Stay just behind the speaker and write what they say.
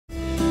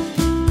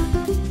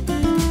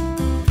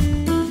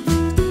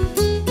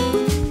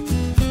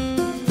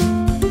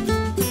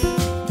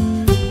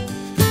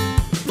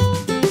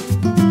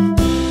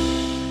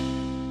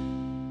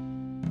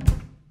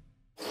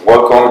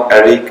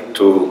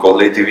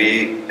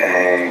CodelyTV,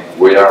 and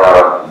we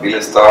are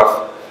Bill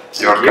staff,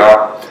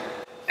 Yorka,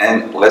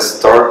 and let's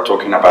start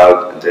talking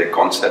about the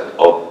concept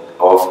of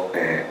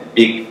a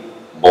big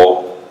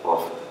ball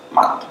of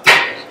mud.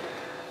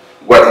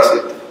 What is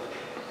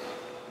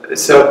it?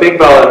 So big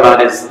ball of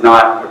mud is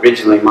not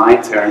originally my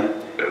term,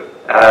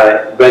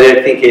 but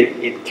I think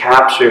it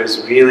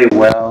captures really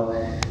well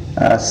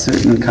a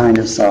certain kind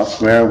of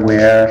software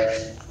where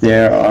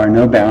there are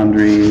no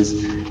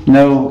boundaries,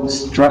 no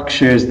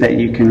structures that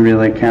you can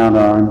really count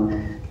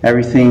on.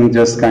 Everything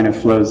just kind of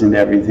flows into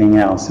everything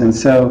else. And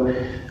so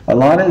a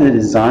lot of the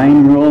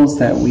design rules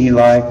that we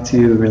like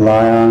to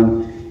rely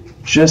on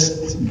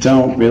just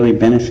don't really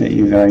benefit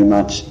you very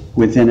much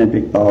within a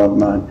big ball of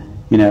mud.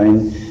 You know,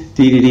 in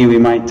DDD we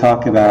might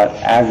talk about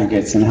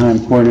aggregates and how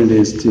important it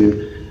is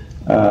to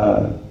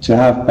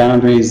have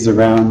boundaries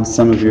around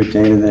some of your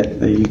data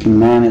that you can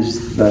manage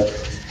the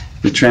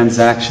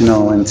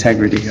transactional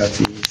integrity of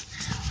these.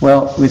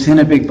 Well, within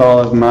a big ball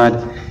of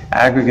mud,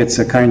 aggregates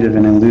are kind of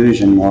an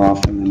illusion more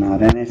often than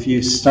not. And if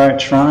you start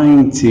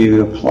trying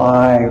to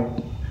apply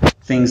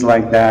things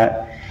like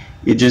that,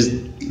 it just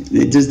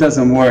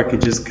doesn't work. It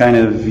just kind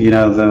of, you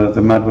know,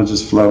 the mud will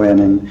just flow in.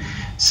 And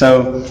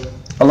so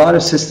a lot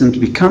of systems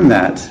become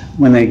that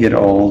when they get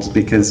old,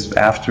 because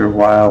after a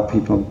while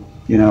people,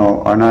 you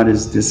know, are not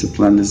as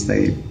disciplined as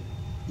they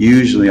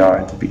usually are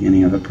at the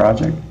beginning of a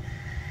project.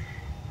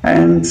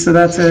 And so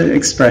that's an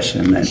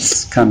expression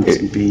that's come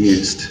to be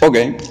used.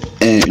 Okay,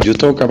 you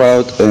talk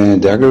about the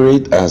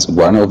aggregate as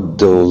one of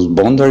those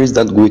boundaries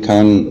that we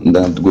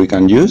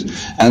can use,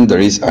 and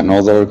there is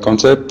another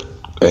concept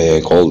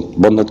called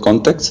bounded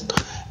context,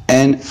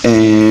 and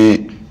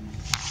you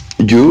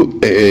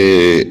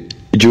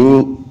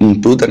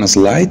put on a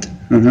slide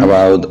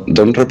about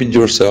don't repeat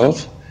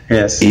yourself.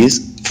 Yes. Is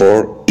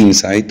for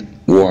inside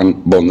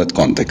one bounded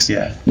context.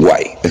 Yeah.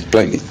 Why?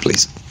 Explain it,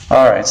 please.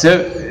 All right,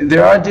 so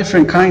there are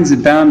different kinds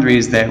of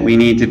boundaries that we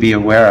need to be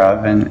aware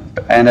of, and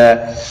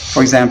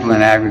for example,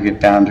 an aggregate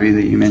boundary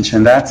that you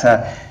mentioned, that's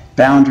a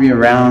boundary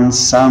around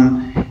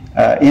some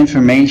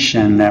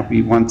information that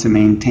we want to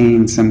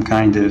maintain some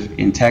kind of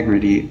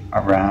integrity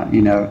around,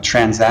 you know,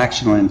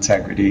 transactional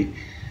integrity.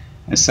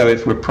 And so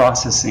if we're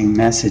processing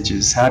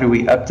messages, how do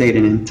we update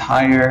an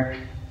entire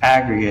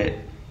aggregate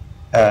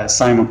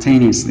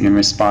simultaneously in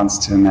response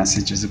to a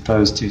message, as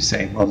opposed to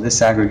say, well,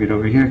 this aggregate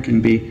over here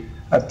can be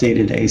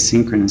updated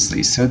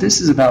asynchronously. So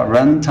this is about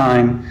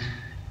runtime,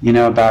 you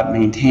know, about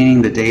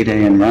maintaining the data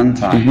in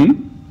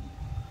runtime.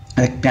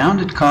 A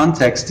bounded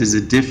context is a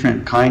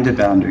different kind of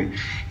boundary.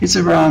 It's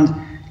around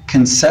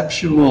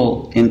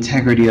conceptual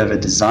integrity of a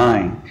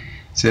design.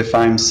 So if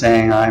I'm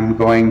saying I'm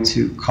going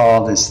to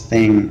call this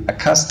thing a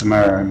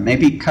customer,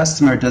 maybe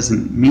customer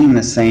doesn't mean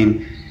the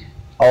same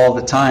all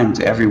the time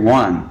to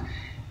everyone.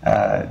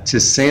 To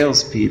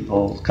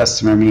salespeople,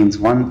 customer means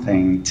one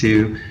thing.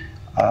 To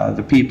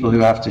the people who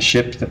have to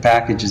ship the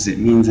packages, it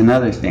means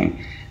another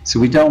thing. So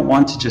we don't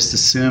want to just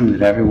assume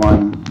that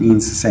everyone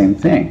means the same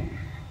thing.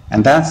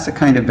 And that's the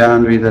kind of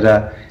boundary that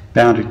a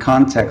bounded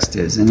context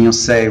is. And you'll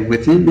say,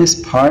 within this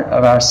part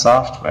of our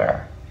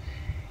software,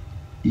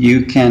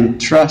 you can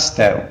trust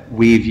that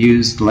we've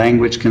used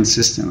language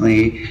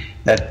consistently,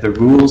 that the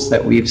rules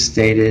that we've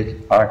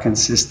stated are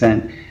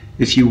consistent.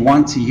 If you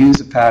want to use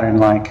a pattern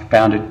like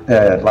bounded,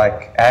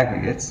 like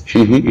aggregates,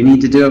 you need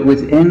to do it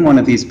within one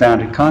of these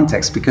bounded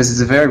contexts, because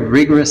it's a very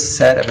rigorous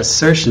set of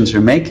assertions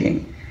you're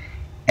making.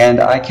 And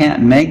I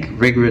can't make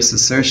rigorous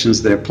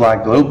assertions that apply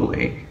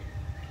globally.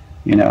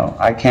 You know,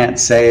 I can't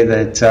say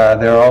that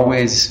there are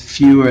always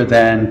fewer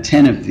than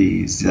 10 of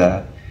these.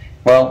 I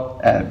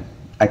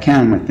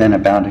can within a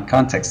bounded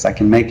context. I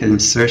can make an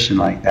assertion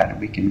like that, and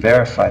we can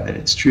verify that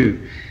it's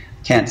true.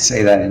 Can't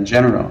say that in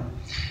general.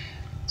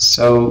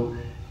 So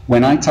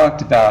when I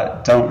talked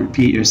about don't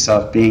repeat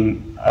yourself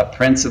being a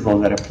principle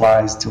that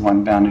applies to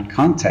one bounded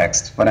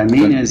context, what I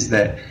mean is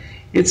that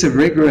it's a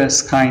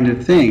rigorous kind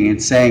of thing.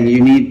 It's saying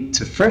you need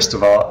to, first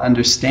of all,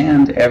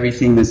 understand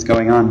everything that's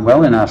going on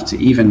well enough to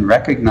even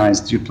recognize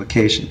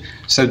duplication.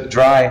 So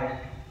dry,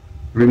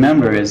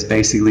 remember, is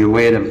basically a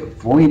way of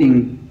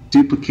avoiding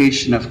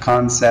duplication of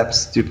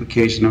concepts,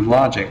 duplication of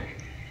logic.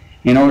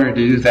 In order to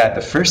do that,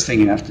 the first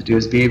thing you have to do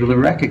is be able to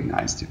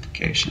recognize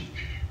duplication.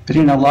 But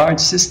in a large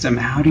system,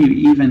 how do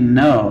you even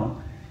know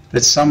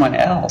that someone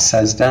else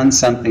has done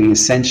something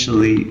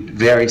essentially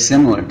very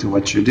similar to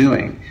what you're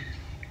doing?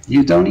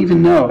 You don't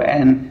even know.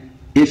 And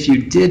if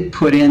you did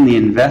put in the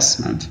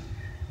investment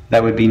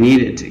that would be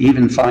needed to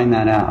even find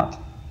that out,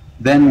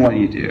 then what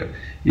do?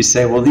 You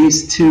say, well,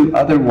 these two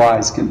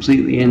otherwise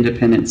completely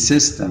independent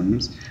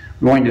systems,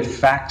 we're going to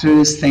factor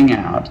this thing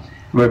out.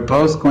 We're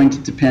both going to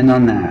depend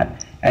on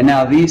that. And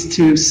now these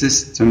two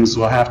systems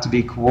will have to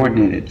be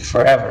coordinated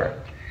forever.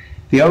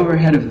 The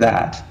overhead of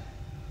that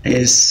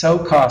is so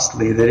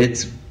costly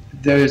that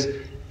there's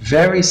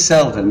very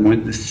seldom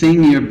would the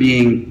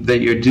thing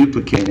that you're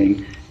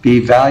duplicating be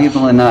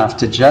valuable enough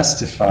to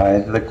justify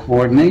the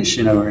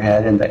coordination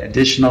overhead and the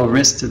additional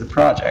risk to the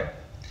project.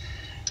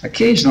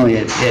 Occasionally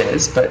it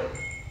is, but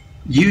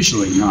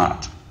usually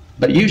not.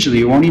 But usually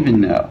you won't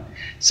even know.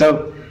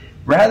 So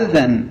rather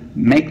than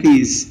make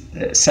these,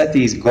 set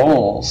these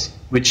goals,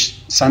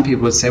 which some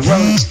people would say,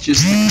 well, it's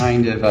just a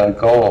kind of a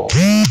goal.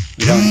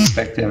 We don't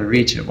expect to ever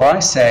reach it. Well, I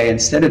say,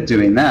 instead of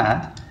doing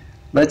that,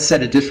 let's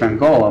set a different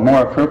goal, a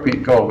more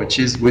appropriate goal, which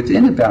is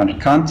within a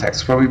bounded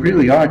context where we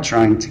really are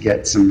trying to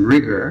get some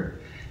rigor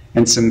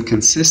and some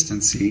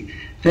consistency.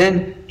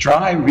 Then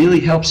dry really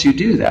helps you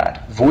do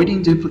that.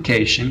 Avoiding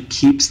duplication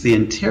keeps the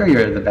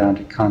interior of the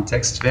bounded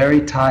context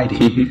very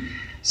tidy.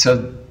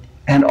 So,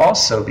 and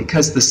also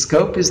because the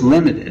scope is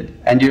limited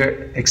and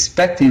you're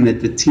expecting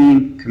that the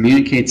team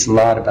communicates a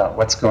lot about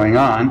what's going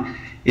on,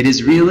 it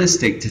is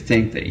realistic to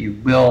think that you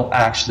will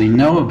actually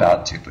know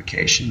about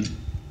duplication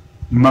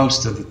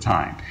most of the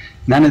time.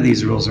 None of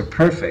these rules are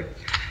perfect.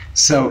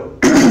 So,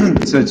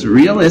 so it's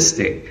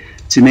realistic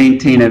to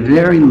maintain a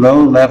very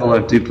low level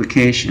of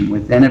duplication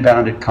within a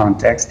bounded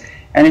context,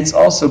 and it's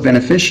also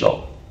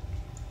beneficial.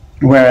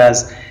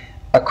 Whereas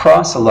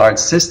across a large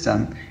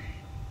system,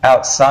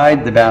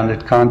 outside the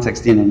bounded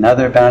context, in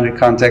another bounded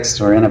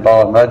context or in a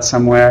ball of mud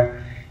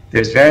somewhere,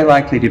 there's very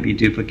likely to be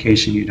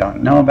duplication you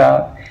don't know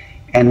about.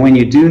 And when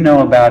you do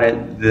know about it,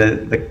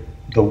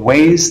 the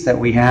ways that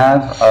we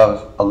have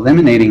of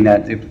eliminating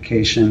that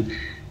duplication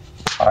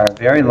are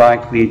very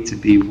likely to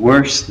be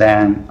worse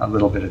than a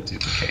little bit of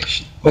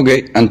duplication.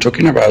 Okay, and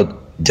talking about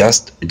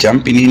just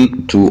jumping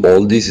into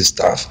all this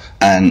stuff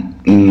and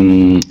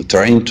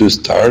trying to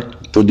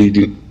start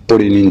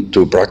putting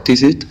into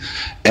practice it.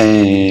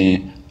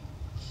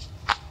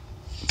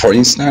 For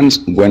instance,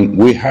 when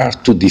we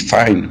have to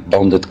define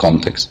bounded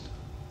context,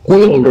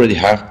 we already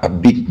have a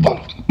big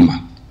bulk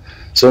map.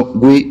 So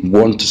we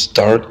want to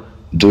start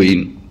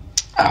doing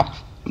a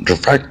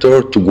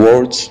refactor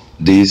towards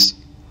this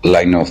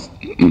line of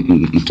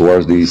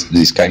towards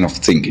this kind of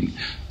thinking.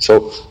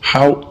 So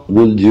how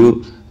will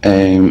you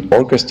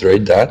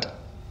orchestrate that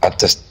at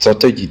the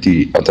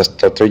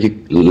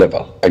strategic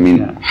level? I mean,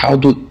 how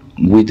do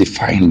we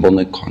define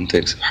bounded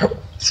context?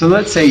 So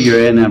let's say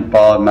you're in a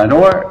ball of mud,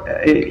 or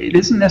it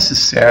isn't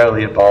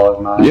necessarily a ball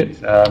of mud,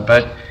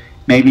 but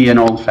maybe an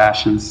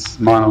old-fashioned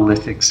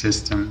monolithic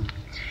system.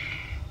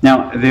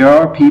 Now, there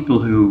are people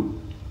who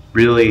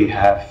really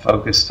have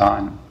focused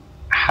on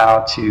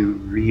how to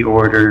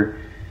reorder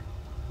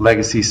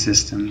legacy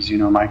systems. You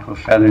know, Michael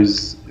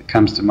Feathers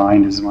comes to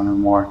mind as one of the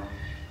more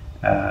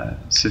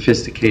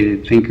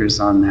sophisticated thinkers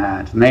on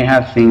that. And they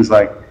have things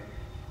like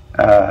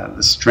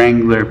the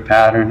strangler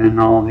pattern and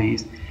all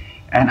these.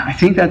 And I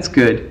think that's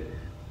good.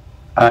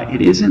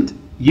 It isn't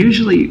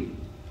usually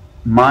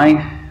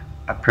my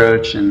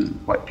approach and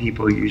what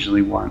people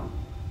usually want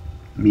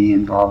me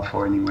involved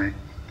for anyway.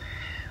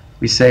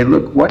 We say,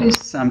 look, what is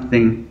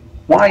something,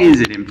 why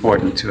is it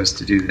important to us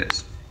to do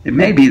this? It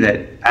may be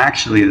that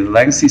actually the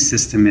legacy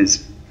system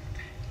is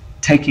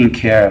taking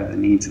care of the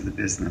needs of the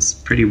business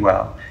pretty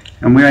well.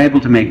 And we're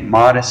able to make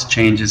modest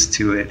changes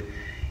to it.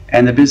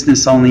 And the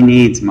business only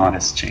needs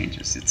modest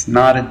changes. It's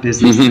not a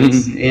business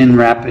that's in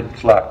rapid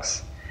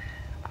flux.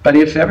 But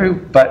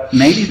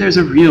maybe there's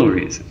a real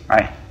reason,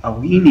 right?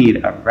 We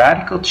need a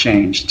radical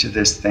change to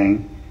this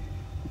thing,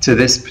 to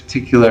this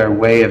particular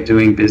way of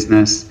doing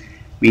business.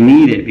 We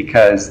need it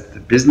because the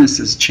business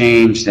has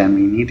changed and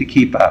we need to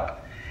keep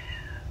up.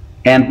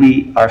 And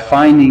we are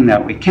finding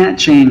that we can't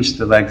change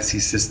the legacy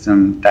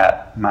system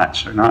that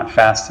much or not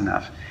fast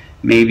enough.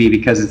 Maybe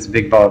because it's a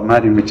big ball of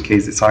mud, in which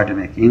case it's hard to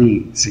make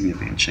any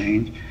significant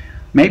change.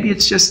 Maybe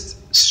it's just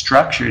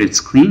structured, it's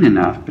clean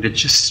enough, but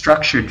it's just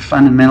structured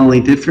fundamentally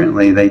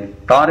differently. They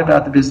thought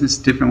about the business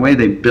a different way,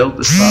 they built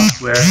the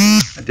software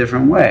a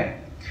different way.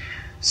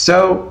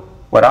 So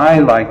what I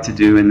like to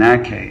do in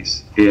that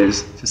case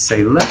is to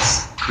say,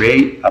 let's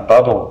create a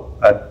bubble,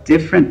 a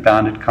different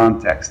bounded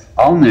context,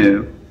 all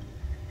new,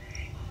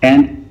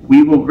 and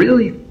we will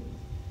really,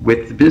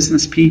 with the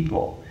business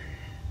people,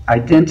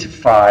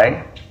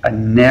 identify a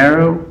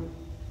narrow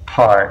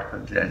part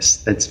of this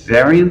that's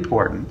very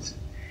important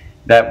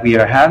that we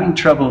are having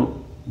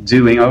trouble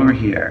doing over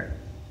here,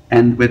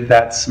 and with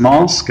that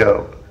small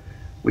scope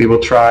we will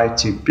try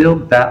to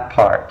build that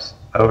part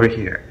over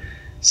here,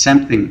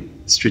 something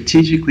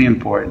strategically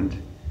important,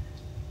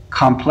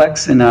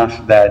 complex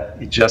enough that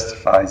it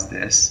justifies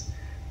this,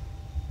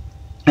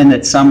 and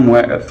that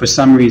somewhere for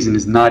some reason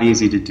is not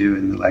easy to do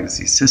in the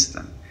legacy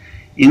system.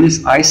 In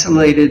this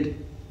isolated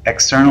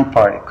external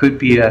part, it could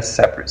be a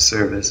separate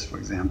service, for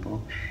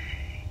example.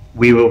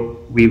 We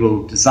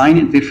will design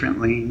it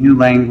differently, new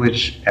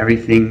language,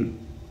 everything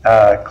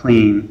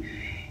clean,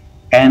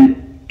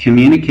 and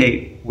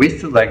communicate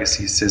with the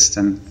legacy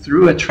system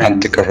through a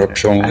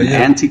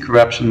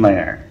anti-corruption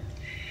layer,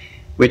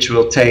 which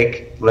will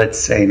take, let's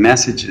say,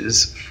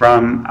 messages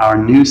from our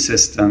new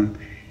system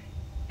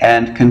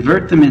and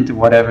convert them into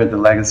whatever the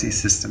legacy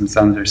systems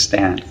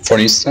understand. For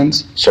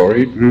instance,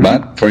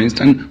 but for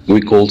instance,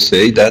 we could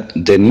say that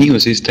the new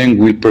system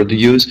will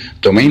produce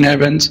domain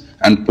events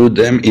and put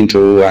them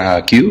into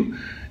a queue,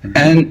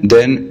 and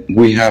then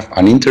we have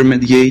an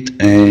intermediate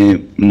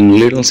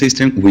little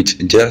system which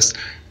just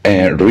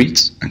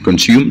reads and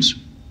consumes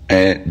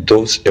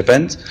those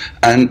events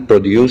and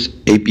produce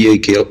API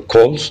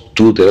calls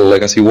to the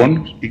legacy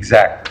one?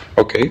 Exactly.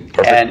 Okay,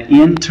 perfect. And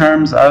in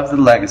terms of the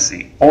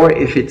legacy, or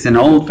if it's an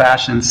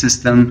old-fashioned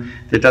system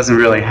that doesn't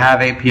really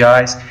have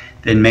APIs,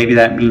 then maybe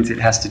that means it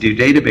has to do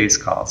database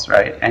calls,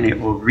 right? And it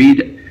will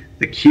read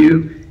the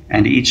queue,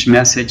 and each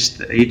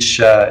message,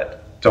 each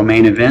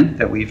domain event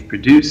that we've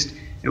produced,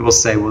 it will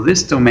say, well,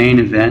 this domain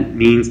event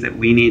means that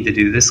we need to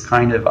do this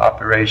kind of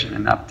operation,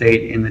 an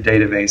update in the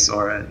database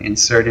or an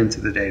insert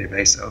into the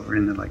database over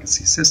in the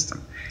legacy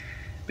system.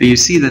 But you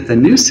see that the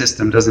new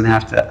system doesn't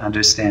have to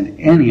understand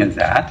any of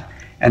that,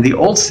 and the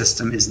old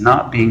system is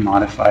not being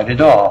modified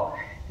at all.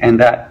 And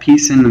that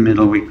piece in the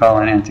middle we call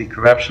an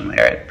anti-corruption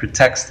layer. It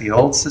protects the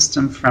old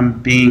system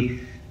from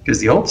being, because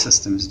the old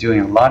system is doing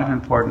a lot of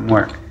important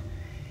work,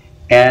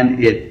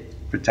 and it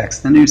protects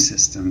the new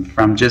system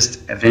from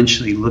just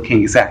eventually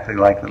looking exactly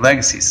like the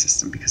legacy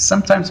system. Because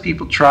sometimes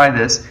people try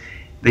this,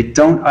 they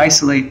don't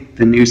isolate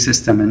the new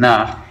system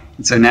enough,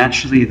 and so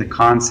naturally the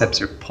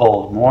concepts are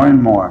pulled more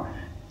and more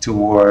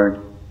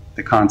toward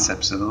the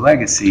concepts of the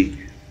legacy,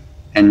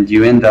 and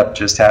you end up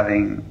just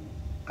having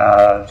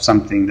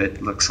something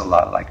that looks a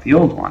lot like the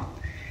old one.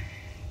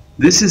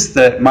 This is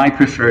my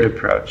preferred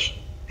approach.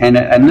 And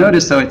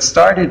notice, though, it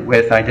started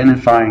with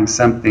identifying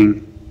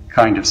something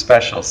kind of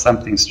special,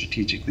 something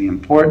strategically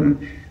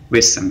important,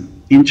 with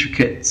some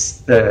intricate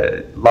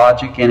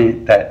logic in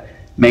it that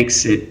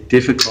makes it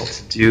difficult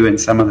to do in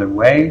some other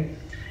way,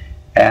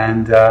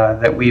 and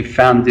that we've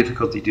found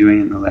difficulty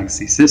doing in the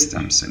legacy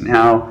system. So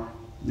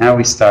now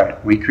we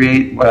start. We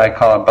create what I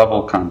call a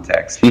bubble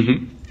context.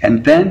 Mm-hmm.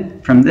 And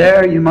then from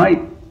there you might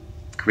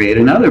create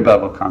another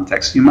bubble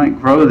context. You might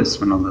grow this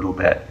one a little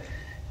bit.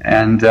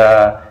 And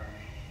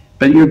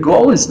but your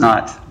goal is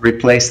not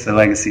replace the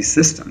legacy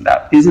system.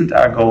 That isn't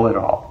our goal at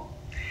all.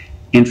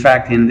 In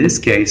fact, in this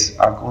case,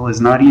 our goal is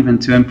not even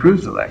to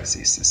improve the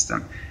legacy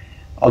system.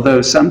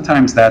 Although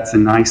sometimes that's a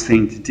nice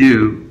thing to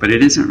do, but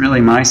it isn't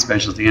really my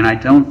specialty, and I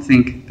don't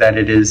think that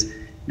it is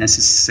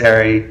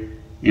necessary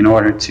in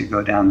order to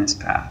go down this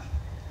path.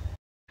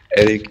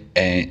 Eric,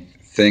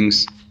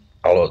 thanks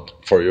a lot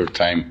for your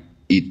time.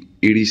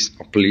 It is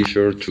a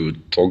pleasure to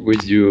talk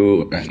with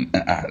you and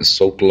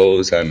so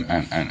close and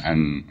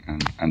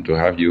to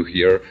have you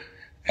here.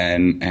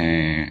 And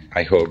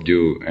I hope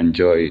you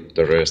enjoy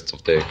the rest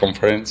of the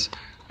conference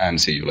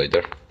and see you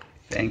later.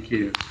 Thank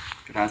you.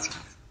 Gracias.